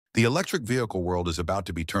The electric vehicle world is about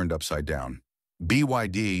to be turned upside down.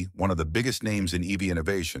 BYD, one of the biggest names in EV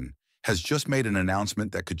innovation, has just made an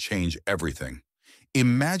announcement that could change everything.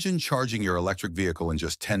 Imagine charging your electric vehicle in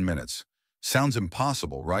just 10 minutes. Sounds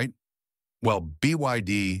impossible, right? Well,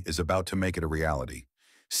 BYD is about to make it a reality.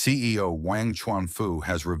 CEO Wang Chuanfu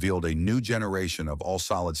has revealed a new generation of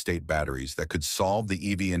all-solid-state batteries that could solve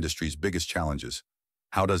the EV industry's biggest challenges.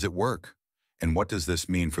 How does it work? And what does this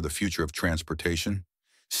mean for the future of transportation?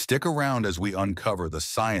 Stick around as we uncover the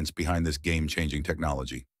science behind this game-changing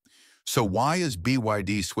technology. So why is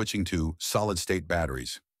BYD switching to solid-state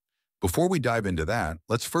batteries? Before we dive into that,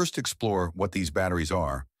 let's first explore what these batteries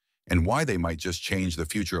are and why they might just change the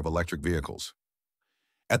future of electric vehicles.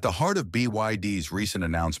 At the heart of BYD's recent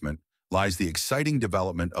announcement lies the exciting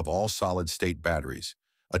development of all-solid-state batteries,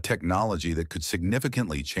 a technology that could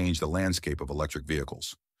significantly change the landscape of electric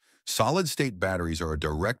vehicles. Solid-state batteries are a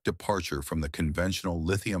direct departure from the conventional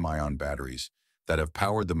lithium-ion batteries that have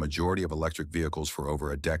powered the majority of electric vehicles for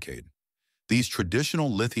over a decade. These traditional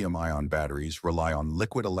lithium-ion batteries rely on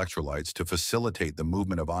liquid electrolytes to facilitate the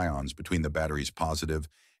movement of ions between the battery's positive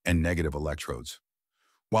and negative electrodes.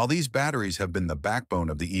 While these batteries have been the backbone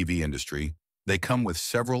of the EV industry, they come with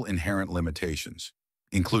several inherent limitations,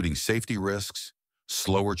 including safety risks,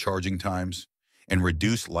 slower charging times, and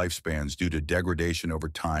reduced lifespans due to degradation over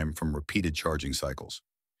time from repeated charging cycles.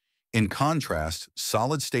 In contrast,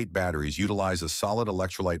 solid-state batteries utilize a solid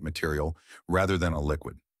electrolyte material rather than a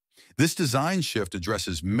liquid. This design shift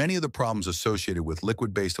addresses many of the problems associated with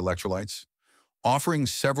liquid-based electrolytes, offering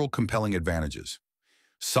several compelling advantages.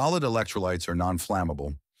 Solid electrolytes are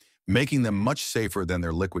non-flammable, making them much safer than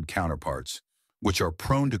their liquid counterparts, which are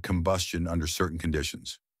prone to combustion under certain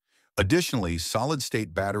conditions. Additionally,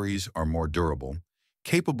 solid-state batteries are more durable,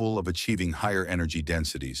 capable of achieving higher energy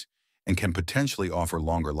densities, and can potentially offer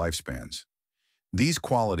longer lifespans. These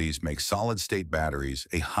qualities make solid-state batteries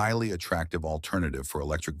a highly attractive alternative for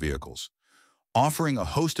electric vehicles, offering a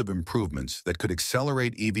host of improvements that could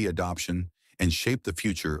accelerate EV adoption and shape the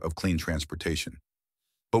future of clean transportation.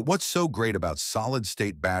 But what's so great about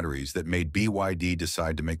solid-state batteries that made BYD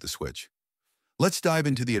decide to make the switch? Let's dive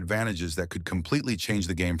into the advantages that could completely change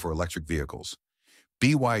the game for electric vehicles.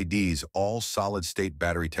 BYD's all-solid-state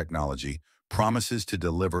battery technology promises to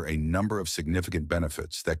deliver a number of significant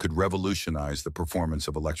benefits that could revolutionize the performance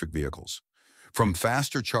of electric vehicles. From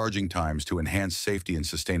faster charging times to enhanced safety and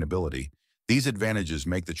sustainability, these advantages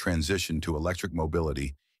make the transition to electric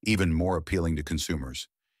mobility even more appealing to consumers.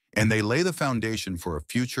 And they lay the foundation for a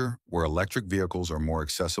future where electric vehicles are more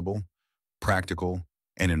accessible, practical,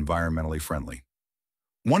 and environmentally friendly.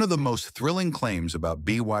 One of the most thrilling claims about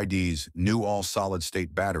BYD's new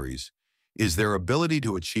all-solid-state batteries is their ability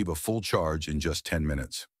to achieve a full charge in just 10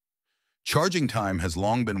 minutes. Charging time has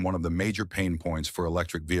long been one of the major pain points for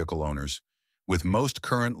electric vehicle owners, with most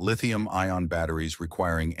current lithium-ion batteries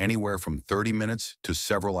requiring anywhere from 30 minutes to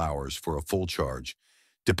several hours for a full charge,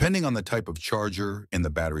 depending on the type of charger and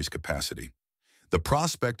the battery's capacity. The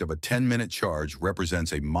prospect of a 10-minute charge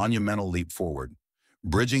represents a monumental leap forward,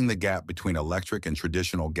 bridging the gap between electric and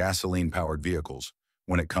traditional gasoline-powered vehicles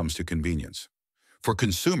when it comes to convenience. For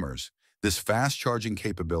consumers, this fast charging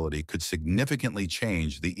capability could significantly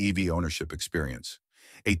change the EV ownership experience.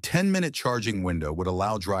 A 10-minute charging window would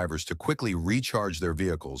allow drivers to quickly recharge their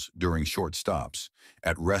vehicles during short stops,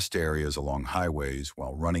 at rest areas along highways,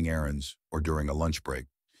 while running errands, or during a lunch break,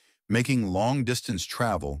 making long-distance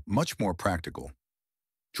travel much more practical.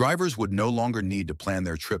 Drivers would no longer need to plan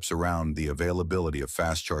their trips around the availability of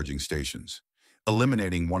fast-charging stations,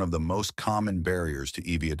 eliminating one of the most common barriers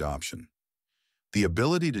to EV adoption. The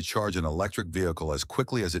ability to charge an electric vehicle as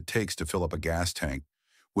quickly as it takes to fill up a gas tank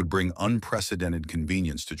would bring unprecedented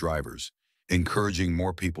convenience to drivers, encouraging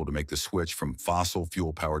more people to make the switch from fossil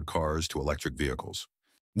fuel-powered cars to electric vehicles.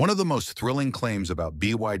 One of the most thrilling claims about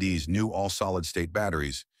BYD's new all-solid-state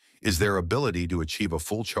batteries is their ability to achieve a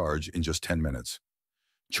full charge in just 10 minutes.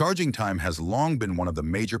 Charging time has long been one of the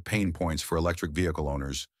major pain points for electric vehicle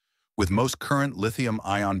owners, with most current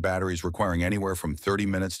lithium-ion batteries requiring anywhere from 30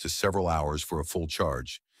 minutes to several hours for a full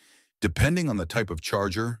charge, depending on the type of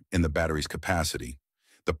charger and the battery's capacity.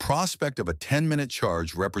 The prospect of a 10-minute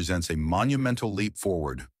charge represents a monumental leap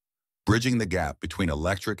forward, bridging the gap between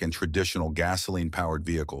electric and traditional gasoline-powered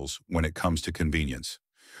vehicles when it comes to convenience.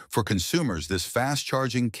 For consumers, this fast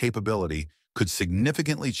charging capability could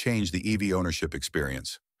significantly change the EV ownership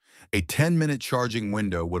experience. A 10-minute charging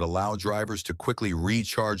window would allow drivers to quickly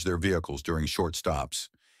recharge their vehicles during short stops,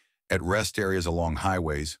 at rest areas along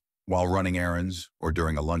highways, while running errands, or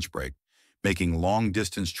during a lunch break, making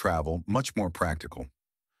long-distance travel much more practical.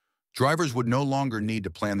 Drivers would no longer need to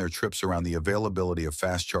plan their trips around the availability of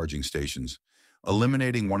fast charging stations,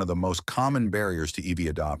 eliminating one of the most common barriers to EV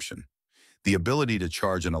adoption. The ability to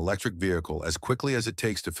charge an electric vehicle as quickly as it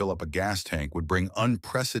takes to fill up a gas tank would bring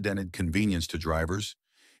unprecedented convenience to drivers,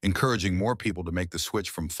 encouraging more people to make the switch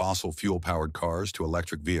from fossil fuel-powered cars to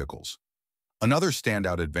electric vehicles. Another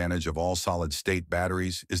standout advantage of all solid-state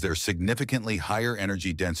batteries is their significantly higher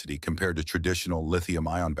energy density compared to traditional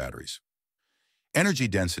lithium-ion batteries. Energy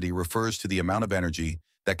density refers to the amount of energy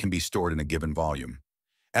that can be stored in a given volume.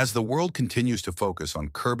 As the world continues to focus on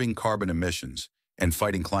curbing carbon emissions and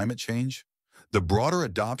fighting climate change, the broader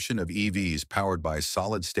adoption of EVs powered by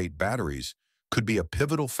solid-state batteries could be a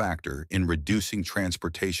pivotal factor in reducing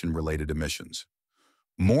transportation-related emissions.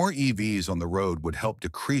 More EVs on the road would help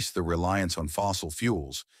decrease the reliance on fossil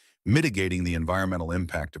fuels, mitigating the environmental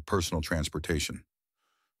impact of personal transportation.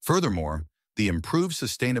 Furthermore, the improved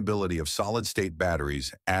sustainability of solid-state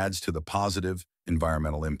batteries adds to the positive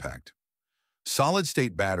environmental impact.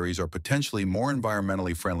 Solid-state batteries are potentially more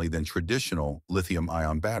environmentally friendly than traditional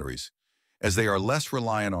lithium-ion batteries, as they are less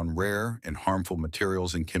reliant on rare and harmful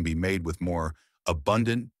materials and can be made with more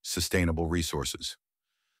abundant, sustainable resources.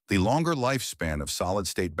 The longer lifespan of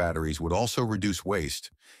solid-state batteries would also reduce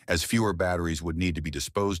waste, as fewer batteries would need to be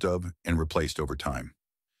disposed of and replaced over time.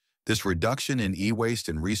 This reduction in e-waste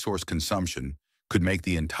and resource consumption could make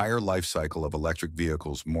the entire life cycle of electric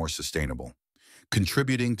vehicles more sustainable,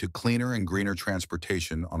 contributing to cleaner and greener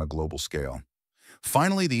transportation on a global scale.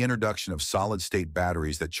 Finally, the introduction of solid-state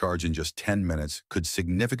batteries that charge in just 10 minutes could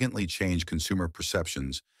significantly change consumer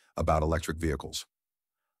perceptions about electric vehicles.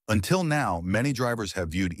 Until now, many drivers have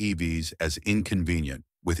viewed EVs as inconvenient,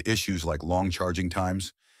 with issues like long charging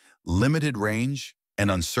times, limited range,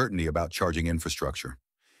 and uncertainty about charging infrastructure.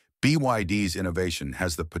 BYD's innovation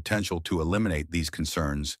has the potential to eliminate these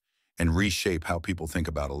concerns and reshape how people think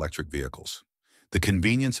about electric vehicles. The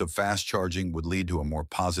convenience of fast charging would lead to a more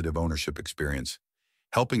positive ownership experience,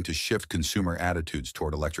 helping to shift consumer attitudes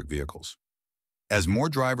toward electric vehicles. As more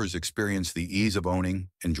drivers experience the ease of owning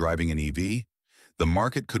and driving an EV, the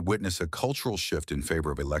market could witness a cultural shift in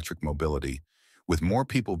favor of electric mobility, with more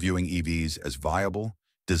people viewing EVs as viable,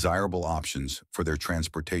 desirable options for their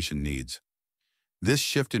transportation needs. This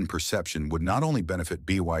shift in perception would not only benefit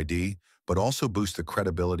BYD, but also boost the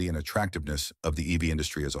credibility and attractiveness of the EV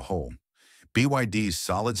industry as a whole. BYD's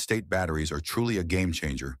solid-state batteries are truly a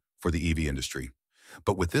game-changer for the EV industry.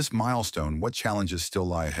 But with this milestone, what challenges still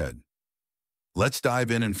lie ahead? Let's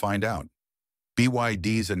dive in and find out.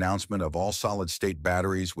 BYD's announcement of all-solid-state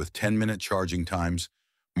batteries with 10-minute charging times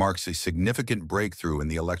marks a significant breakthrough in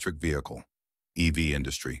the electric vehicle (EV)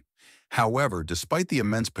 industry. However, despite the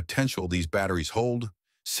immense potential these batteries hold,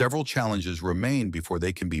 several challenges remain before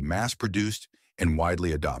they can be mass-produced and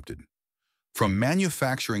widely adopted. From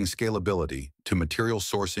manufacturing scalability to material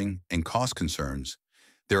sourcing and cost concerns,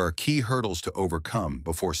 there are key hurdles to overcome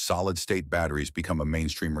before solid-state batteries become a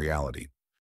mainstream reality.